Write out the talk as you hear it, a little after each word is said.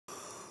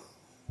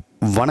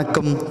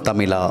வணக்கம்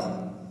தமிழா.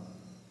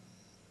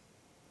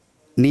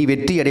 நீ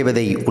வெற்றி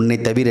அடைவதை உன்னை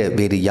தவிர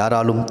வேறு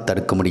யாராலும்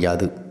தடுக்க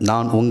முடியாது.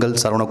 நான் உங்கள்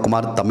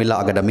சரவணகுமார், தமிழா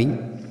அகாடமி.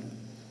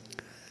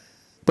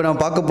 இப்போ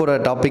நம்ம பார்க்க போகிற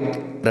டாபிக்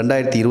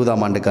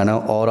 2020ஆம் ஆண்டுக்கான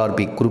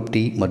ஆர்ஆர்பி குரூப்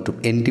டி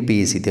மற்றும்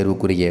NTPC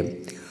தேர்வுக்குரிய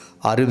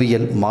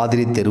அறிவியல்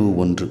மாதிரி தேர்வு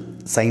 1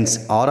 சயின்ஸ்.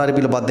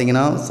 ஆர்ஆர்பியில்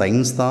பார்த்தீங்கன்னா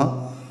சயின்ஸ் தான்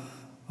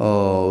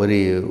ஒரு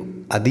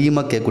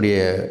அதிகமாக கேட்கக்கூடிய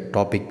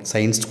டாபிக்.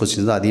 சயின்ஸ்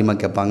கொஸ்டின்ஸ் தான் அதிகமாக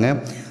கேட்பாங்க.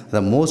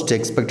 அதை மோஸ்ட்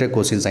எக்ஸ்பெக்டட்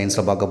கொஸ்டின்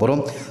சயின்ஸில் பார்க்க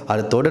போகிறோம்.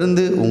 அது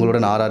தொடர்ந்து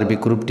உங்களுடன் ஆர்ஆர்பி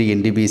குரூப் டி,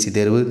 NTPC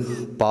தேர்வு,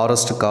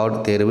 ஃபாரஸ்ட் கார்டு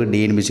தேர்வு,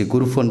 DNPC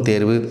குரூப் 1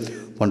 தேர்வு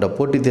போன்ற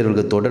போட்டித்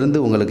தேர்வுகளுக்கு தொடர்ந்து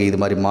உங்களுக்கு இது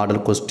மாதிரி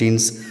மாடல்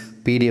கொஸ்டின்ஸ்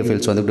PDF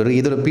ஃபைல்ஸ் வந்துகிட்டு இருக்குது.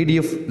 இதோட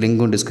PDF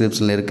லிங்கும்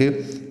டிஸ்கிரிப்ஷனில் இருக்குது,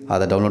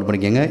 அதை டவுன்லோட்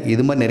பண்ணிக்கோங்க.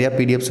 இது மாதிரி நிறையா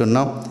PDF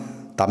சொன்னால்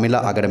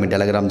தமிழா அகாடமி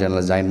டெலகிராம்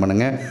சேனலில் ஜாயின்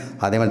பண்ணுங்கள்.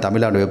 அதே மாதிரி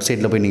தமிழோட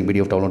வெப்சைட்டில் போய் நீங்கள்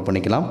PDF டவுன்லோட்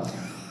பண்ணிக்கலாம்.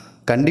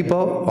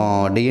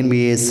 கண்டிப்பாக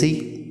DNPSC,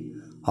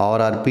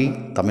 RRB,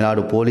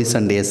 Tamil Nadu police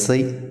and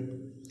SI,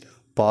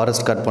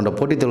 forest card போன்ற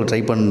போட்டித் தேர்வு ட்ரை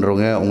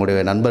பண்ணுறவங்க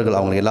உங்களுடைய நண்பர்கள்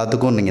அவங்களுக்கு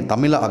எல்லாத்துக்கும் நீங்கள்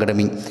தமிழா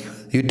அகாடமி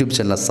யூடியூப்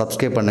சேனலை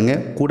சப்ஸ்கிரைப்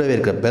பண்ணுங்கள். கூடவே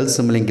இருக்கிற பெல்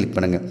சிம்பிளையும் கிளிக்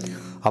பண்ணுங்கள்.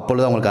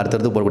 அப்பொழுது அவங்களுக்கு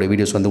அடுத்தடுத்து போகக்கூடிய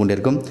வீடியோஸ் வந்து கொண்டே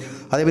இருக்கும்.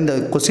 அதேமாதிரி இந்த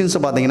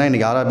கொஸ்டின்ஸை பார்த்தீங்கன்னா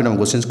இன்றைக்கி ஆர்ஆர்பி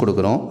நம்ம கொஸ்டின்ஸ்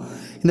கொடுக்குறோம்.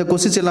 இந்த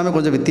கொஸ்டின்ஸ் எல்லாமே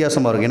கொஞ்சம்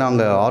வித்தியாசமாக இருக்கும். ஏன்னா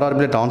அங்கே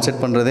ஆர்ஆர்பியில்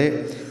ட்ரான்ஸ்லேட் பண்ணுறதே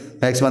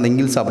மேக்ஸிமம் அந்த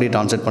இங்கிலீஷ் அப்படியே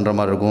ட்ரான்ஸ்லேட் பண்ணுற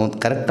மாதிரி இருக்கும்.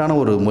 கரெக்டான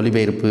ஒரு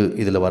மொழிபெயர்ப்பு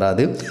இதில்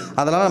வராது.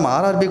 அதனால் நம்ம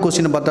ஆர்ஆர்பி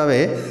கொஸ்டினை பார்த்தாவே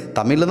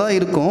தமிழில் தான்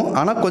இருக்கும்,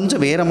 ஆனால்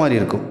கொஞ்சம் வேறு மாதிரி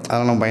இருக்கும்.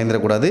 அதனால் நம்ம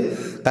பயந்துடக்கூடாது.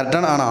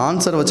 கரெக்டான ஆனால்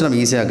ஆன்சரை வச்சு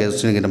நம்ம ஈஸியாக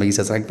கொஸ்டினுக்கு நம்ம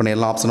ஈஸியாக செலக்ட் பண்ணி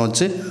எல்லாம் ஆப்ஷனை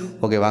வச்சு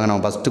ஓகே வாங்க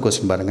நம்ம ஃபஸ்ட்டு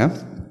கொஸ்டின் பாருங்கள்.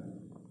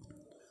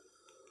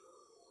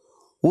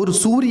 ஒரு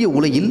சூரிய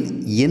உலையில்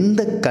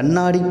எந்த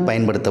கண்ணாடி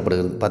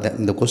பயன்படுத்தப்படுகிறது? பார்த்தேன்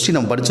இந்த கொஸ்டின்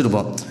நம்ம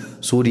படிச்சிருப்போம்.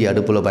 சூரிய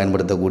அடுப்பில்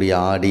பயன்படுத்தக்கூடிய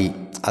ஆடி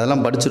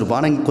அதெல்லாம் படிச்சிருப்போம்.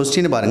 ஆனால் இங்கே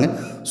கொஸ்டினை பாருங்கள்,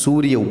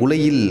 சூரிய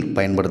உலையில்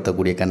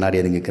பயன்படுத்தக்கூடிய கண்ணாடி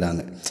எதுவும்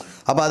கேட்குறாங்க.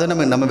 அப்போ அதை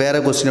நம்ம வேறு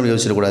கொஸ்டின் அப்படி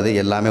யோசிச்சிடக்கூடாது.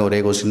 எல்லாமே ஒரே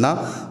கொஸ்டின் தான்.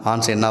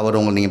 ஆன்சர் என்ன வரும்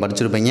உங்களுக்கு நீங்கள்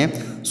படிச்சிருப்பீங்க.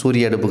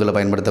 சூரிய அடுப்புகளை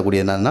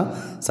பயன்படுத்தக்கூடிய என்னன்னா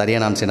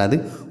சரியான ஆன்சர் என்னது?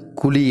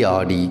 குழி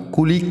ஆடி,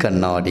 குழி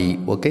கண்ணாடி.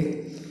 ஓகே,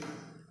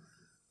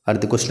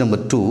 அடுத்து கொஸ்டின்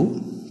நம்பர் 2.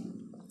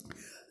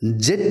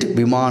 ஜெட்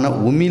விமான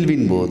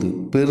உமிழ்வின் போது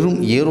பெரும்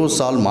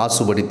ஏரோசால்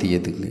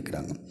மாசுபடுத்தியது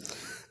கேட்குறாங்க.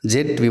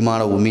 ஜெட்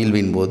விமான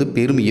உமிழ்வின் போது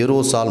பெரும்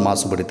ஏரோசால்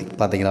மாசுபடுத்தி.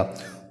 பார்த்தீங்களா,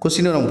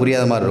 கொஸ்டின் நம்ம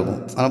புரியாத மாதிரி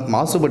இருக்கும். ஆனால்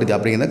மாசுபடுத்தி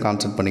அப்படிங்கிறத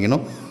கான்செப்ட்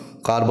பண்ணிக்கணும்.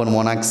 Carbon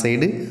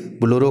monoxide,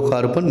 fluoro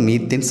carbon,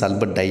 methane,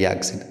 sulphur di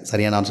oxide.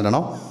 சரியான ஆன்சர்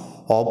என்ன?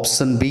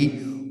 ஆப்ஷன் பி,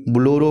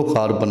 புளோரோ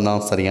கார்பன்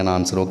தான் சரியான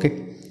ஆன்சர். ஓகே,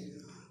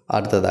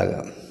 அடுத்ததாக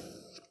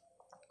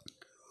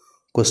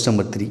கொஸ்டின்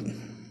நம்பர் 3.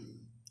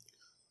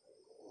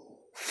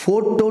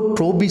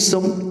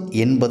 ஃபோட்டோட்ரோபிசம்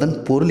என்பதன்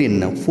பொருள்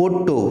என்ன?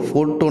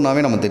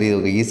 ஃபோட்டோனாவே நம்ம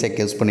தெரியுது, ஈஸியாக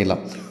கெஸ்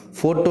பண்ணிடலாம்.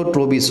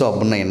 ஃபோட்டோட்ரோபிசம்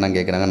அப்படின்னா என்ன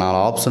கேட்குறாங்க. 4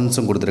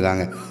 ஆப்ஷன்ஸும்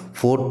கொடுத்துருக்காங்க.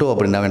 ஃபோட்டோ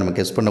அப்படின்னாவே நம்ம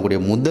கெஸ் பண்ணக்கூடிய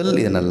முதல்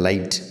என்ன?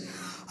 லைட்.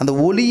 அந்த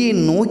ஒளியை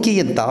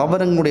நோக்கிய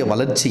தாவரங்களுடைய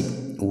வளர்ச்சி,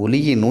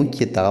 ஒளியை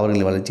நோக்கிய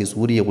தாவரங்களின் வளர்ச்சி,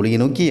 சூரிய ஒளியை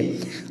நோக்கிய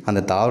அந்த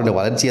தாவரங்களுடைய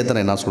வளர்ச்சியை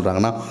தான் என்ன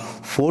சொல்கிறாங்கன்னா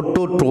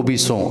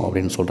ஃபோட்டோட்ரோபிசம்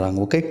அப்படின்னு சொல்கிறாங்க.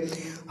 ஓகே,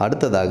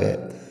 அடுத்ததாக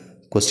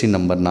கொஸ்டின்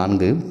நம்பர்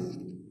 4.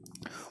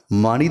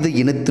 மனித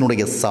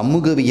இனத்தினுடைய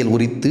சமூகவியல்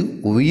குறித்து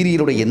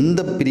உயிரியலுடைய எந்த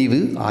பிரிவு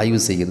ஆய்வு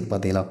செய்கிறது?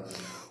 பார்த்தீங்களா,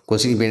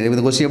 கொஸ்டின்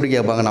இந்த கொஸ்டின் எப்படி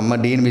கேட்பாங்க? நம்ம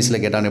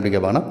DNPCயில் கேட்டான்னு எப்படி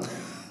கேட்பாங்கன்னா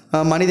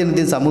மனித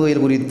இனத்தின்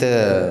சமூகவியல் குறித்த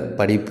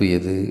படிப்பு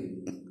எது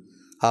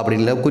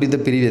அப்படின்ல குறித்த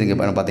பிரிவு எதுங்க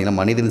பார்த்தீங்கன்னா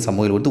மனிதனின்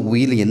சமூகவியல் குறித்து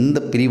உயிரில் எந்த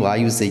பிரிவு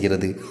ஆய்வு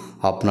செய்கிறது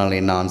அப்படின்னால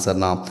என்ன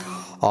ஆன்சர்னா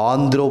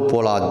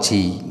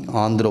ஆந்த்ரோபோலாஜி.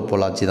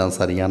 ஆந்த்ரோபோலாஜி தான்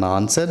சரியான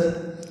ஆன்சர்.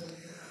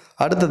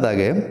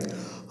 அடுத்ததாக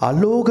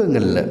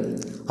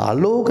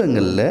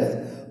அலோகங்களில்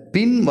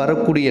பின்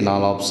வரக்கூடிய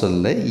 4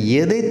 ஆப்ஷனில்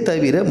எதை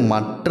தவிர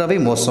மற்றவை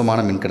மோசமான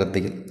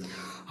மின்கடத்திகள்?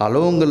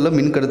 அலோகங்களில்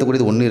மின்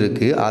கடத்தக்கூடியது 1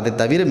 இருக்குது, அதை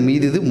தவிர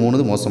மீது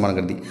 3 மோசமான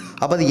கடத்தி.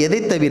 அப்போ அது எதை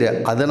தவிர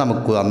அதை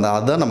நமக்கு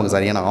அதுதான் நமக்கு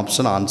சரியான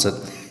ஆப்ஷன் ஆன்சர்.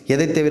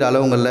 எதை தவிர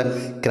அலோகங்களில்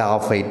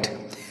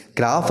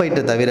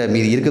கிராஃபைட்டை தவிர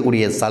மீது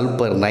இருக்கக்கூடிய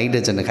சல்பர்,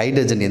 நைட்ரஜன்,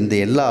 ஹைட்ரஜன் எந்த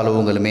எல்லா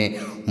அலோகங்களுமே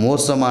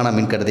மோசமான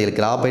மின்கடத்திகள்.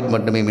 கிராஃபைட்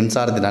மட்டுமே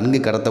மின்சாரத்தை நன்கு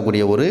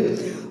கடத்தக்கூடிய ஒரு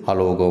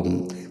அலோகம்.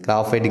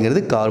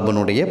 கிராஃபைட்டுங்கிறது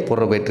கார்பனுடைய புற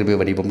வேற்றுமை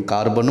வடிவம்.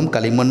 கார்பனும்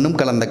களிமண்ணும்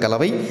கலந்த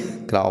கலவை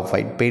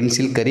கிராஃபைட்.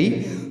 பென்சில் கரி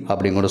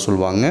அப்படின்னு கூட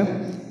சொல்லுவாங்க.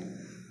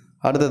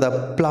 அடுத்ததாக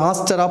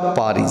பிளாஸ்டர் ஆஃப்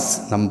பாரிஸ்.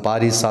 நம்ம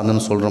பாரிஸ்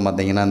சாந்துன்னு சொல்கிறோம்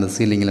பார்த்தீங்கன்னா அந்த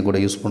சீலிங்கில் கூட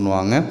யூஸ்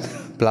பண்ணுவாங்க.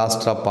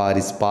 பிளாஸ்டர் ஆஃப்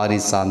பாரிஸ்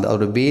சாந்து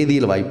அதோட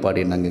வேதியியல் வாய்ப்பாடு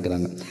என்ன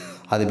கேட்குறாங்க.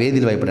 அது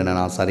வேதியியல் வாய்ப்பாடு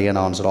என்னென்னா சரியான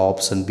answer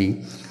option B,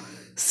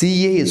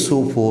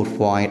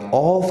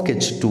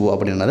 CaSO4.H2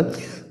 அப்படின்னது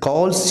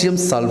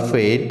calcium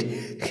sulphate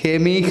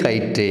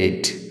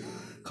hemihydrate.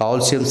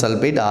 Calcium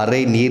sulphate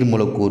அரை நீர்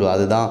மூலக்கூறு,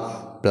 அதுதான்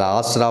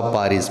பிளாஸ்டர் ஆஃப்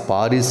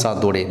பாரிஸ்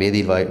சாந்தோடைய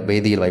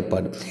வேதியியல்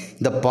வாய்ப்பாடு.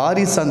 இந்த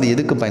பாரிஸ் சாந்து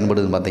எதுக்கு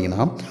பயன்படுதுன்னு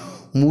பார்த்தீங்கன்னா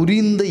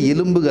முறிந்த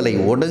எலும்புகளை,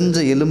 உடைஞ்ச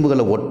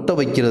எலும்புகளை ஒட்ட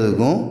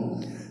வைக்கிறதுக்கும்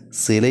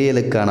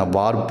சிலைகளுக்கான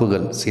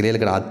வார்ப்புகள்,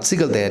 சிலைகளுக்கான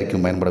அச்சுகள்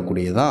தயாரிக்கும்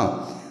பயன்படக்கூடியதான்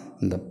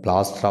இந்த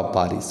பிளாஸ்டர் ஆஃப்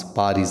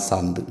பாரிஸ்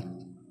சாந்து.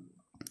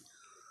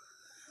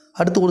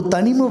 அடுத்து ஒரு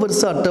தனிம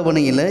வரிசை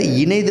அட்டவணையில்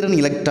இணைதிறன்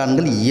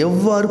எலக்ட்ரான்கள்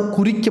எவ்வாறு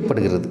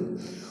குறிக்கப்படுகிறது?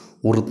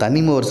 ஒரு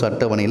தனிம வரிசை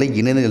அட்டவணையில்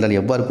இணைதிறன் எலக்ட்ரான்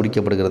எவ்வாறு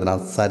குறிக்கப்படுகிறதுனா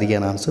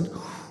சரியான ஆன்சர்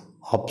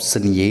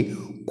ஆப்ஷன் ஏ,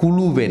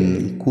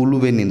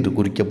 குழுவெண் என்று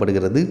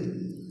குறிக்கப்படுகிறது.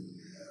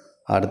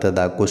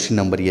 அடுத்ததாக கொஸ்டின்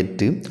நம்பர்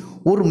 8,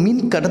 ஒரு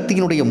மின்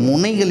கடத்தியினுடைய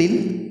முனைகளில்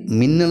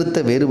மின்னழுத்த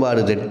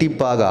வேறுபாடு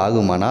ரெட்டிப்பாக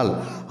ஆகுமானால்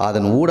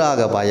அதன்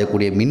ஊடாக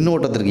பாயக்கூடிய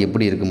மின்னோட்டத்திற்கு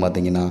எப்படி இருக்கும்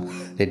பார்த்தீங்கன்னா,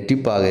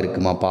 ரெட்டிப்பாக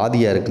இருக்குமா,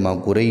 பாதியாக இருக்குமா,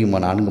 குறையுமா,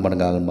 4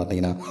 மடங்கு ஆகும்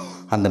பார்த்தீங்கன்னா,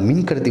 அந்த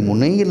மின் கடத்தி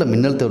முனையில்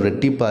மின்னழுத்தம்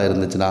ரெட்டிப்பாக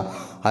இருந்துச்சுன்னா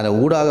அந்த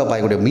ஊடாக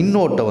பாயக்கூடிய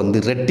மின்னோட்டம்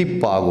வந்து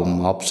ரெட்டிப்பாகும்.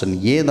 ஆப்ஷன்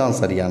ஏ தான்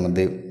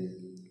சரியானது.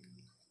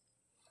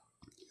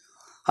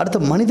 அடுத்த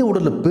மனித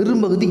உடலில்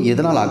பெரும்பகுதி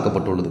எதனால்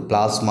ஆக்கப்பட்டுள்ளது?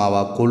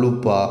 பிளாஸ்மாவா,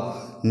 கொழுப்பா,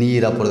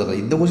 நீரா பொறுத்தவரை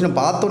இந்த கொஸ்டினை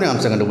பார்த்தோன்னே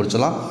ஆன்சர்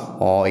கண்டுபிடிச்சலாம்.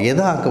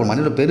 எதை ஆக்கப்படும்?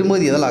 மனிதனோட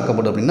பெரும்பகுதி எதால்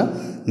ஆக்கப்படும் அப்படின்னா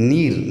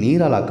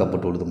நீரால்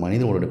ஆக்கப்பட்டுள்ளது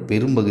மனிதனோட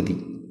பெரும்பகுதி.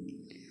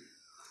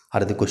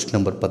 அடுத்து கொஸ்டின்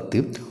நம்பர் 10,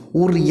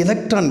 ஒரு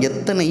எலக்ட்ரான்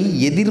எத்தனை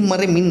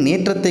எதிர்மறை மின்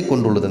நேற்றத்தை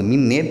கொண்டுள்ளது?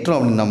 மின் நேற்றம்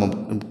அப்படின்னு நம்ம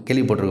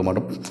கேள்விப்பட்டிருக்க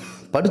மாட்டோம்,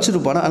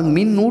 படிச்சிருப்பானா அது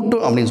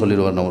மின்னூட்டம் அப்படின்னு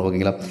சொல்லிடுவார் நம்ம.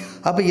 ஓகேங்களா?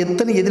 அப்போ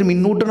எத்தனை எதிர்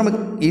மின்னூட்டம் நம்ம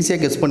ஈஸியாக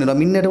கெஸ்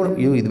பண்ணிடுவோம். மின்னேற்றம்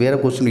இது வேறு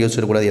கொஸ்டின்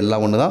யோசிச்சிடக்கூடாது,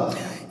 எல்லாம் ஒன்று தான்.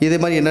 இதே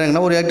மாதிரி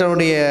என்னங்கன்னா ஒரு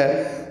எலக்ட்ரானுடைய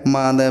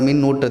அந்த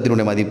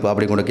மின்னூட்டத்தினுடைய மதிப்பு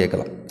அப்படி கூட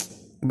கேட்கலாம்.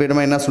 இப்போ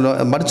நம்ம என்ன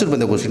சொல்லுவோம், படிச்சிருப்போம்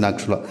இந்த கொஸ்டின்.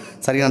 ஆக்சுவலாக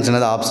சரியான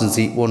சொன்னது option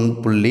C,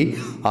 1.6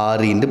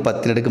 ×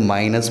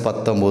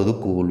 10⁻19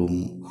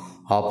 coulomb.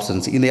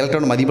 Option C. இந்த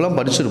எலக்ட்ரான் மதிப்பெல்லாம்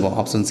படிச்சிருப்போம்.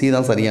 ஆப்ஷன் சி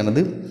தான்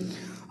சரியானது.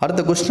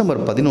 அடுத்த கொஸ்டின்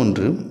நம்பர்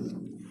 11,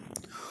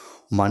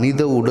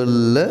 மனித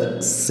உடலில்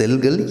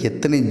செல்கள்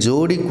எத்தனை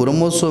ஜோடி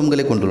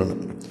குரோமோசோம்களை கொண்டுள்ளன?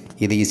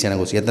 இது ஈஸியான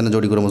கொஸ்டின். எத்தனை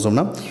ஜோடி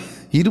குரோமோசோம்னா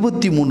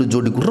 23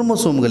 ஜோடி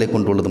குரோமோசோம்களை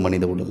கொண்டுள்ளது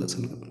மனித உடலில்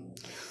செல்கள்.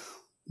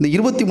 இந்த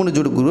 23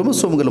 ஜோடி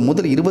குரோமோசோம்கள்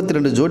முதல்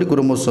 22 ஜோடி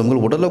குரோமோசோம்கள்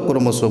உடல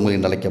குரோமோசோம்கள்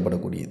என்று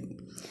அழைக்கப்படக்கூடியது.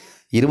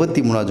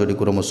 23ஆவது ஜோடி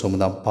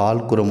குரோமோசோம் தான்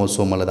பால்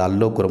குரோமோசோம் அல்லது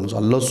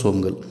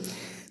அல்லோசோம்கள்.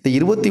 இந்த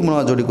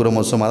 23ஆவது ஜோடி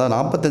குரோமோசோம் அதாவது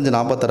 45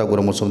 46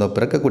 குரோமோசோம் தான்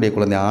பிறக்கக்கூடிய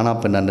குழந்தை ஆணா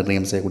பெண்ணா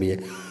நிர்ணயம் செய்யக்கூடிய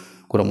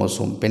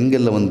குரோமோசோம்.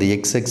 பெண்களில் வந்து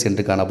XX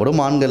என்று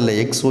காணப்படும், ஆண்களில்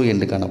XY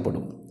என்று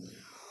காணப்படும்.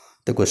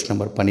 இந்த கொஸ்டின்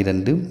நம்பர்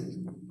 12,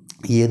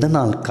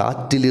 எதனால்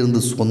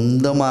காற்றிலிருந்து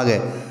சொந்தமாக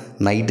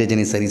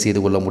நைட்ரஜனை சரி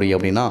செய்து கொள்ள முடியும்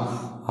அப்படின்னா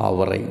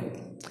அவரை.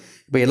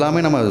 இப்போ எல்லாமே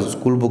நம்ம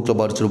ஸ்கூல் புக்கில்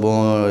படிச்சிருப்போம்,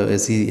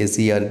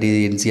 SCRT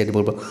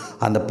NCRT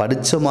அந்த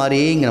படித்த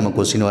மாதிரியே இங்கே நம்ம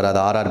கொஸ்டின் வராது.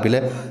 RRPயில்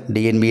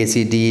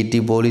DNBSC TET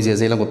போலீஸ்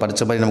எஸ்ஐலாம்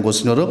படித்த மாதிரி நம்ம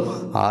கொஸ்டின் வரும்.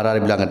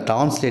 RRPயில் அங்கே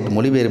டிரான்ஸ்லேட்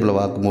மொழிபெயர்ப்பில்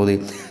பார்க்கும்போது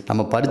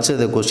நம்ம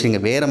படித்தது கொஸ்டின்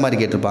இங்கே வேறு மாதிரி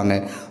கேட்டிருப்பாங்க,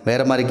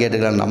 வேறு மாதிரி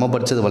கேட்டுக்கலாம். நம்ம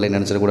படித்தது வலையை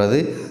நினச்சிடக்கூடாது,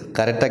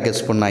 கரெக்டாக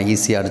கெஸ் பண்ணால்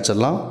ஈஸியாக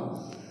அடிச்சிடலாம்.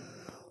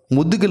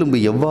 முதுகெலும்பு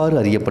எவ்வாறு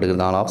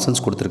அறியப்படுகிறது? 4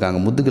 ஆப்ஷன்ஸ் கொடுத்துருக்காங்க.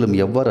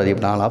 முதுகெலும்பு எவ்வாறு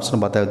அறியப்படும்? 4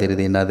 ஆப்ஷன் பார்த்தா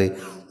தெரியுது என்னது,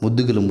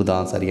 முதுகெலும்பு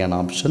தான் சரியான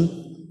ஆப்ஷன்.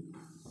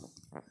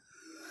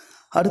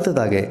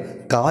 அடுத்ததாக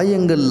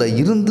காயங்களில்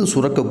இருந்து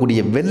சுரக்கக்கூடிய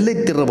வெள்ளை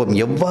திரவம்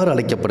எவ்வாறு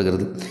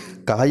அழைக்கப்படுகிறது?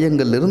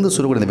 காயங்களில் இருந்து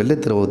சுரக்கக்கூடிய வெள்ளை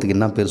திரவத்துக்கு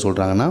என்ன பேர்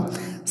சொல்கிறாங்கன்னா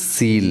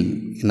சீல்.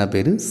 என்ன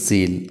பேர்?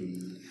 சீல்.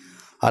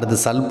 அடுத்து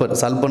சல்பர்.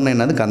 சல்பர்னா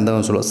என்னது?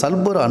 கந்தகம் சொல்லுவோம்.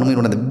 சல்பர்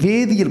அணுவினோட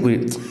வேதியியல்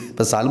குறியீடு.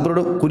 இப்போ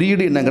சல்பரோட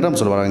குறியீடு என்னங்கிற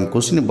நம்ம சொல்லுவாங்க.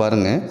 கொஸ்டின்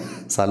பாருங்கள்,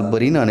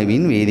 சல்பரின்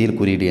அணுவின் வேதியியல்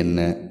குறியீடு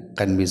என்ன?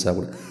 கன்ஃபியூஸ்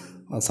ஆகக்கூடாது.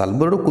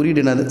 சல்பரோட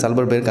குறியீடு என்னது?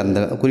 சல்பர் பேர்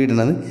குறியீடு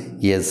என்னது?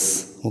 எஸ்.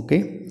 ஓகே.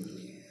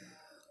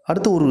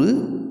 அடுத்து ஒரு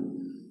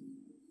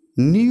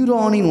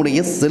நியூரானினுடைய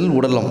செல்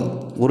உடலம்.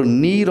 ஒரு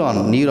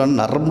நியூரான்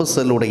நரம்பு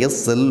செல்லுடைய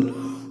செல்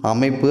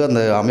அமைப்பு,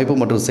 அந்த அமைப்பு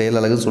மற்றும் செயல்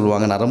அலகு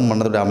சொல்லுவாங்க. நரம்பு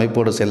மண்டலத்துடைய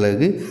அமைப்போட செயல்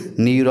அலகு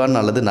நியூரான்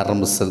அல்லது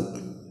நரம்பு செல்.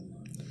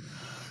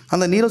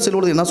 அந்த நியூரான்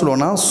செல்லோடு என்ன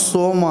சொல்லுவாங்கன்னா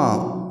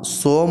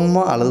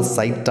சோமா அல்லது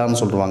சைட்டான்னு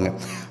சொல்லுவாங்க.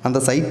 அந்த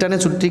சைட்டானை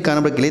சுற்றி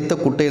காணப்பட கிளைத்த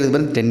குட்டை எழுது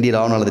பேர்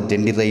டெண்டிரான் அல்லது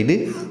டெண்டிரைடு.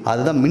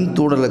 அதுதான் மின்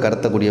தூண்டலில்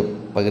கடத்தக்கூடிய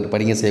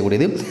பணியை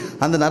செய்யக்கூடியது.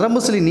 அந்த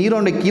நரம்பு செல்லின்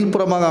நியூரானுடைய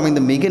கீழ்ப்புறமாக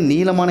அமைந்த மிக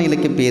நீளமான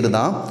இலக்கிய பேர்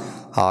தான்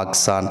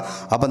ஆக்சான்.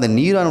 அப்போ அந்த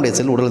நியூரானுடைய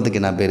செல் உடலத்துக்கு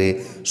என்ன பேர்?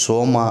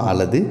 சோமா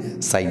அல்லது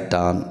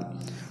சைட்டான்.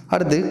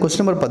 அடுத்து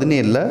கொஸ்டின் நம்பர்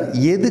 17,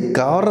 எது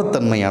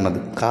காரத்தன்மையானது?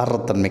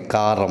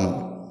 காரம்,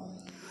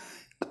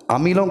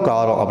 அமிலம்,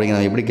 காரம்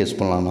அப்படிங்கிறத எப்படி கெஸ்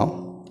பண்ணலாம்னா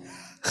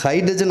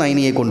ஹைட்ரஜன்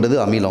அயனியை கொண்டது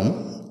அமிலம்,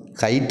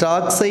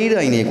 ஹைட்ராக்சைடு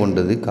அயனியை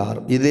கொண்டது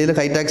காரம். இதில்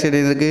ஹைட்ராக்சைடு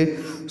இருக்குது,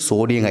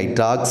 சோடியம்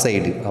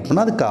ஹைட்ராக்சைடு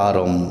அப்படின்னா அது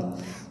காரம்.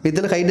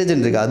 இதில்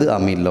ஹைட்ரஜன் இருக்குது, அது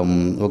அமிலம்.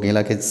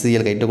 ஓகேங்களா?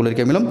 HCl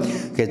ஹைட்ரோகுளோரிக் அமிலம்,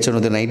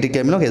 H1 நைட்ரிக்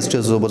அமிலம்,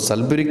 H2 சூப்பர்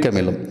சல்பூரிக்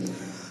அமிலம்.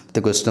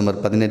 அடுத்த கொஸ்டின் நம்பர்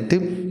 18,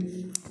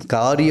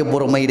 காரிய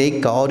புறமையை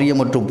காரிய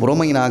மற்றும்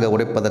புறமையினாக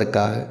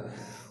உடைப்பதற்காக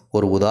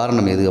ஒரு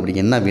உதாரணம் எது? அப்படி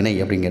என்ன வினை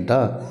அப்படின்னு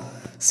கேட்டால்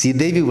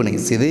சிதைவு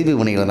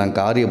வினைகளை தான்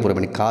காரிய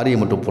புறமை,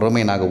 காரியம் மற்றும்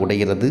புறமையினாக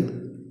உடைகிறது.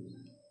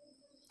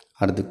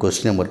 அடுத்து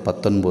கொஸ்டின் நம்பர்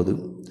 19,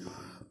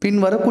 பின்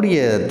வரக்கூடிய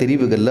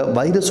தெரிவுகளில்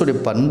வைரஸுடைய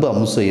பண்பு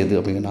அம்சம் எது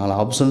அப்படிங்கிற 4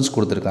 ஆப்ஷன்ஸ்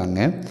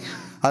கொடுத்துருக்காங்க.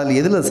 அதில்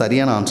எதில்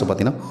சரியான ஆன்சர்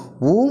பார்த்தீங்கன்னா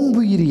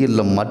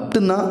ஓம்புயிரியலில்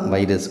மட்டும்தான்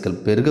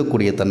வைரஸ்கள்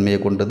பெருகக்கூடிய தன்மையை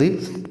கொண்டது.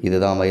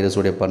 இதுதான்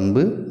வைரஸுடைய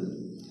பண்பு.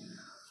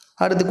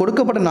 அடுத்து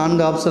கொடுக்கப்பட்ட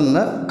 4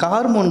 ஆப்ஷனில்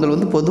ஹார்மோன்கள்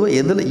வந்து பொதுவாக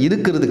எதில்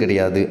இருக்கிறது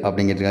கிடையாது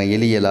அப்படிங்கிறதுக்காங்க.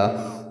 எலியலா,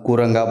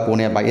 குரங்கா,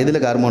 பூனையா,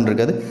 எதில் ஹார்மோன்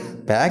இருக்காது?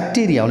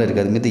 பாக்டீரியாவில்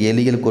இருக்காது. மித்த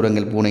எலிகள்,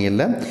 குரங்கள்,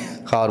 பூனைகளில்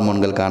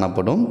ஹார்மோன்கள்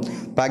காணப்படும்,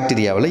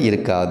 பாக்டீரியாவில்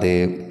இருக்காது.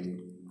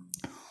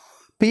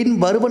 பின்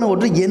வருவன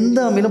ஒன்று எந்த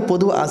அமிலம்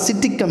பொதுவாக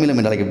அசிட்டிக் அமிலம்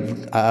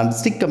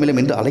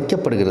என்று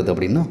அழைக்கப்படுகிறது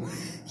அப்படின்னா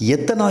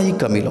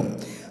எத்தனாயிக் அமிலம்.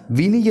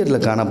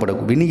 வினிகரில் காணப்படும்,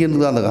 வினிகர்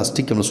தான் அந்த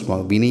அஸ்டிக் அமிலம்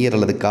சொல்லுவாங்க. வினிகர்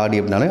அல்லது காடி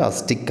அப்படின்னாலே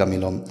அஸ்டிக்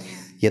அமிலம்.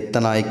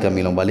 எத்தனாயிக்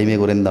அமிலம் வலிமை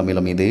குறைந்த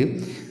அமிலம் இது.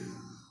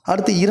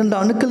 அடுத்து 2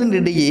 அணுக்களின்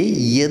இடையே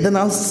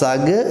எதனால்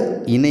சக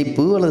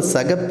இணைப்பு அல்லது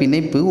சக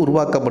பிணைப்பு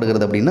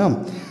உருவாக்கப்படுகிறது அப்படின்னா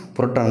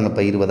புரோட்டான்களை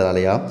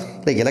பகிர்வதாலேயா,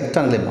 இல்லை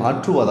எலக்ட்ரான்களை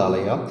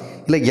மாற்றுவதாலேயா,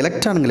 இல்லை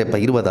எலக்ட்ரான்களை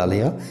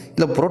பகிர்வதாலேயா,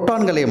 இல்லை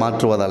புரோட்டான்களை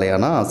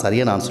மாற்றுவதாலேயானா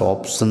சரியான ஆன்சர்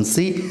ஆப்ஷன்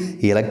சி,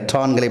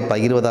 எலக்ட்ரான்களை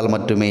பகிர்வதால்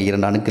மட்டுமே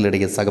 2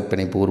 அணுக்களிடையே சக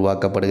பிணைப்பு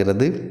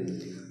உருவாக்கப்படுகிறது.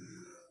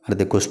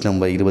 அடுத்த கொஸ்டின்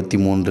நம்பர்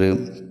 23.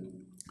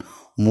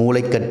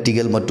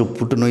 மூளைக்கட்டிகள் மற்றும்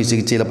புற்றுநோய்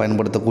சிகிச்சையில்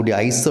பயன்படுத்தக்கூடிய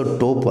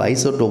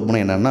ஐசோடோப்னா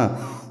என்னென்னா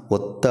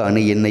ஒத்த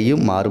அணு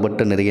எண்ணையும்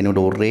மாறுபட்ட நிறைய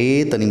எண்ணையோட ஒரே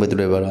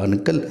தனிமத்துடைய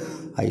அணுக்கள்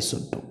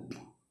ஐசோடோப்.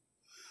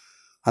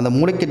 அந்த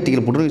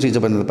மூளைக்கட்டிகள் புற்றுநோய்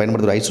சிகிச்சை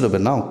பயன்படுத்துகிற ஐசோடோப்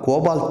என்ன?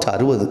 கோபால்ட்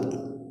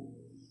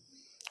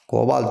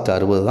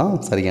 60 தான்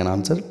சரியான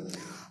ஆன்சர்.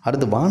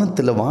 அடுத்து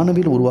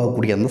வானவில்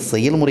உருவாகக்கூடிய அந்த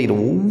செயல்முறையில்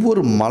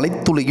ஒவ்வொரு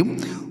மலைத்துளியும்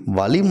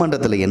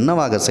வளிமண்டலத்தில்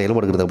என்னவாக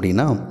செயல்படுகிறது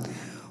அப்படின்னா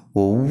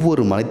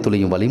ஒவ்வொரு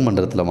மலைத்துளியும்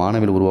வளிமண்டலத்தில்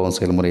வானவில் உருவாகும்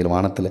செயல்முறையில்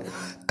வானத்தில்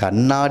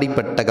கண்ணாடி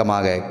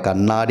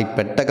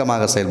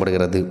பெட்டகமாக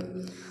செயல்படுகிறது.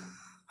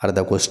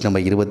 அடுத்த கொஸ்டின்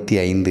நம்பர்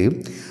 25.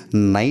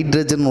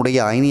 நைட்ரஜனுடைய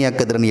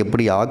அயனியாக்க திறன்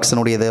எப்படி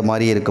ஆக்சிஜனுடையதை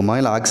மாதிரியே இருக்குமா,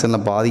 இல்லை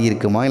ஆக்சிஜனில் பாதி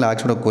இருக்குமா, இல்லை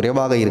ஆக்சிஜனோட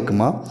குறைவாக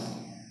இருக்குமா,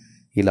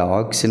 இல்லை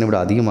ஆக்சிஜனை விட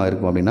அதிகமாக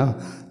இருக்கும் அப்படின்னா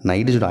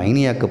நைட்ரஜனோட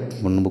அயனியாக்க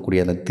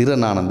பண்ணக்கூடிய அந்த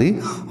திறனானது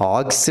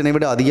ஆக்சிஜனை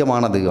விட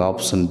அதிகமானது,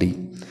 ஆப்ஷன் டி.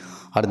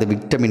 அடுத்து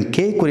விட்டமின்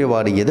கே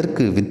குறைபாடு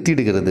எதற்கு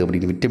வித்திடுகிறது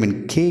அப்படின்னு விட்டமின்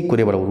கே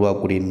குறைபாடு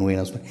உருவாக்கக்கூடிய நோய்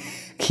என்ன சொல்ல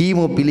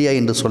ஹீமோபிலியா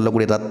என்று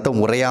சொல்லக்கூடிய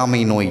ரத்தம்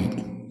உறையாமை நோய்,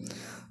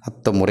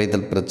 ரத்தம்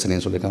உறைதல்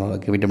பிரச்சனைன்னு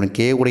சொல்லியிருக்காங்க. விட்டமின்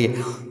கே உடைய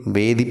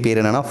வேதி பேர்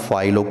என்னென்னா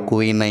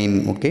ஃபைலோகுயினைன்.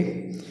 ஓகே.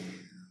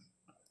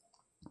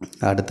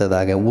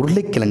 அடுத்ததாக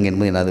உருளைக்கிழங்கு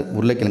என்பது என்னது?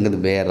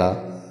 உருளைக்கிழங்கு வேரா,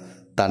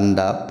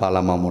 தண்டா,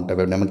 பழமா,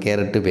 மூட்டை? நம்ம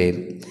கேரட்டு வேர்.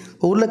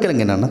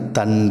 உருளைக்கிழங்கு என்னென்னா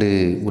தண்டு.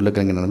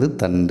 உருளைக்கிழங்கு என்னது?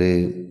 தண்டு.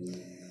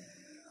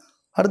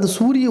 அடுத்து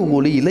சூரிய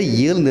ஒளியில்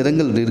 7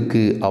 நிறங்கள்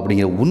இருக்குது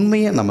அப்படிங்கிற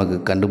உண்மையை நமக்கு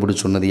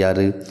கண்டுபிடிச்சு சொன்னது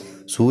யார்?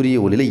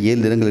 சூரிய ஒளியில் 7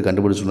 நிறங்கள்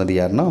கண்டுபிடிச்சு சொன்னது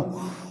யாருன்னா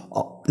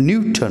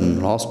நியூட்டன்.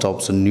 Last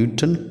option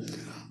Newton.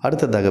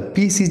 அடுத்ததாக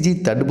பிசிஜி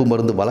தடுப்பு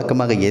மருந்து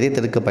வழக்கமாக எதை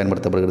தடுக்க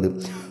பயன்படுத்தப்படுகிறது?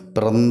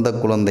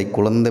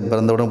 குழந்தை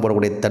பிறந்தவுடன்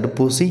போடக்கூடிய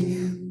தடுப்பூசி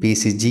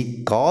பிசிஜி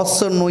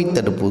காசநோய்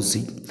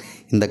தடுப்பூசி.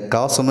 இந்த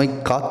காசநோய்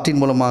காற்றின்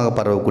மூலமாக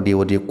பரவக்கூடிய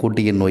ஒரு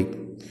கூட்டிய நோய்.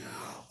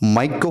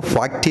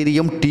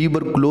 மைக்கோபாக்டீரியம்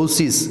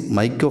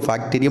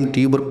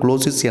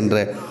டியூபர்குலோசிஸ் என்ற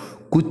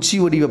குச்சி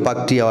வடிவ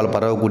பாக்டீரியாவால்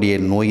பரவக்கூடிய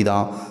நோய்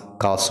தான்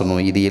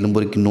காசநோய். இது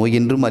எலும்புருக்கி நோய்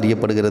என்றும்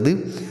அறியப்படுகிறது.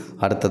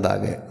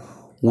 அடுத்ததாக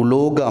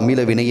உலோக அமில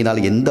வினையினால்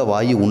எந்த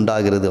வாயு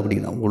உண்டாகிறது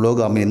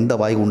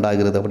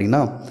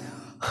அப்படின்னா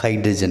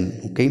ஹைட்ரஜன்.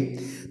 ஓகே.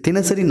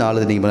 தினசரி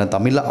 4 நீங்கள்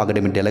தமிழா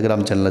அகாடமி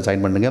டெலிகிராம் சேனலில்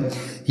ஜாயின் பண்ணுங்கள்.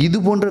 இது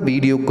போன்ற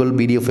வீடியோ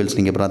ஃபைல்ஸ்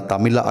நீங்கள்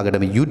தமிழா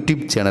அகாடமி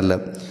யூடியூப் சேனலில்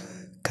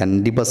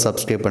கண்டிப்பாக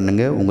சப்ஸ்கிரைப்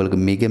பண்ணுங்கள். உங்களுக்கு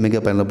மிக மிக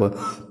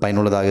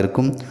பயனுள்ளதாக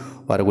இருக்கும்.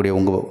 வரக்கூடிய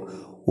உங்கள்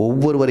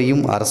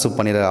ஒவ்வொருவரையும் அரசு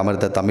பணியில்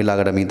அமர்த்த தமிழ்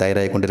அகாடமி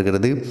தயாராகி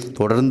கொண்டிருக்கிறது.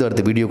 தொடர்ந்து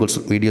அடுத்த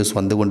வீடியோஸ்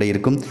வந்து கொண்டே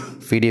இருக்கும்.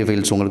 வீடியோ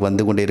ஃபைல்ஸ் உங்களுக்கு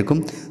வந்து கொண்டே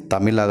இருக்கும்.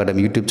 தமிழ்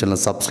அகாடமி யூடியூப் சேனலை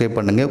சப்ஸ்கிரைப்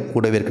பண்ணுங்கள்.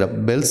 கூடவே இருக்கிற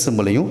பெல்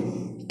சிம்பலையும்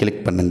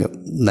கிளிக் பண்ணுங்கள்.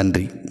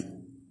 நன்றி.